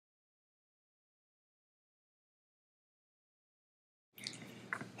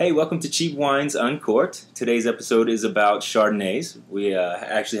Hey, welcome to Cheap Wines Uncorked. Today's episode is about Chardonnays. We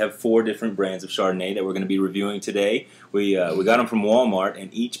actually have 4 different brands of Chardonnay that we're going to be reviewing today. We got them from Walmart,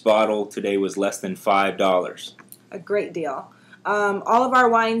 and each bottle today was less than $5. A great deal. All of our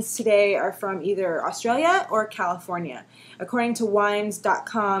wines today are from either Australia or California. According to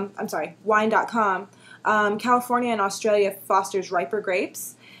wine.com, California and Australia fosters riper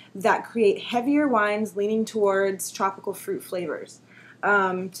grapes that create heavier wines leaning towards tropical fruit flavors.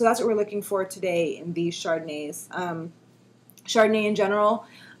 So that's what we're looking for today in these Chardonnays. Chardonnay in general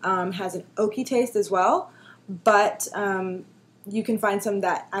has an oaky taste as well, but you can find some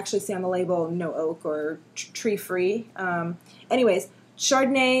that actually say on the label no oak or tree-free. Anyways,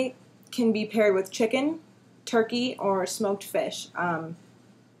 Chardonnay can be paired with chicken, turkey, or smoked fish.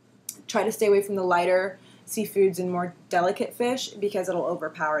 Try to stay away from the lighter seafoods and more delicate fish because it'll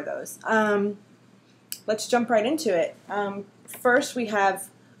overpower those. Let's jump right into it. First, we have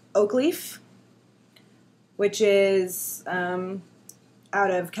Oak Leaf, which is out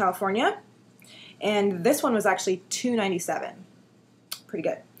of California, and this one was actually $2.97. Pretty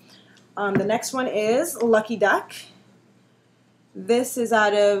good. The next one is Lucky Duck. This is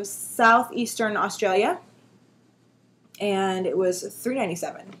out of southeastern Australia, and it was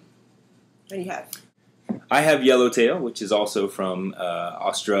 $3.97. What do you have? I have Yellowtail, which is also from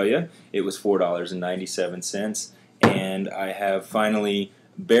Australia. It was $4.97. And I have finally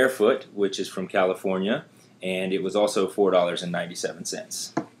Barefoot, which is from California, and it was also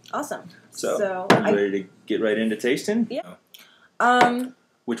 $4.97. Awesome. So are you ready to get right into tasting? Yeah.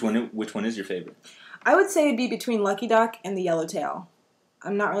 Which one is your favorite? I would say it'd be between Lucky Duck and the Yellowtail.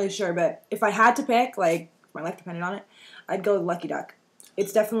 I'm not really sure, but if I had to pick, like if my life depended on it, I'd go with Lucky Duck.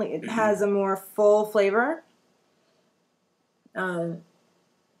 It has a more full flavor.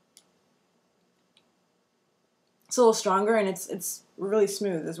 It's a little stronger, and it's really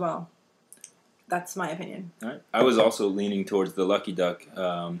smooth as well. That's my opinion. All right. I was also leaning towards the Lucky Duck.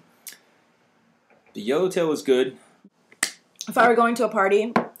 The Yellowtail was good. If I were going to a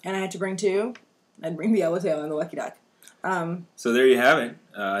party and I had to bring 2, I'd bring the Yellowtail and the Lucky Duck. So there you have it.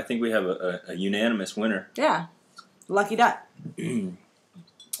 I think we have a unanimous winner. Yeah, Lucky Duck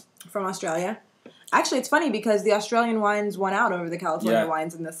from Australia. Actually, it's funny because the Australian wines won out over the California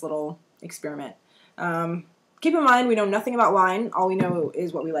wines in this little experiment. Keep in mind, we know nothing about wine. All we know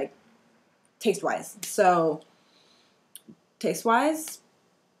is what we like taste-wise. So, taste-wise,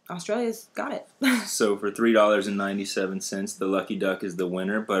 Australia's got it. So, for $3.97, the Lucky Duck is the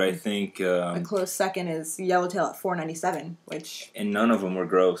winner. But I think a close second is Yellowtail at $4.97, which... And none of them were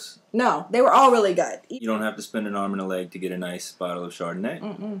gross. No, they were all really good. You don't have to spend an arm and a leg to get a nice bottle of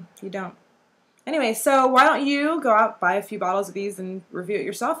Chardonnay. You don't. Anyway, so why don't you go out, buy a few bottles of these, and review it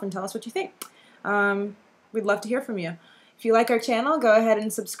yourself and tell us what you think. We'd love to hear from you. If you like our channel, go ahead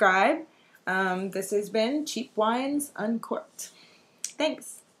and subscribe. This has been Cheap Wines Uncorked.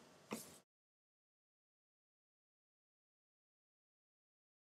 Thanks.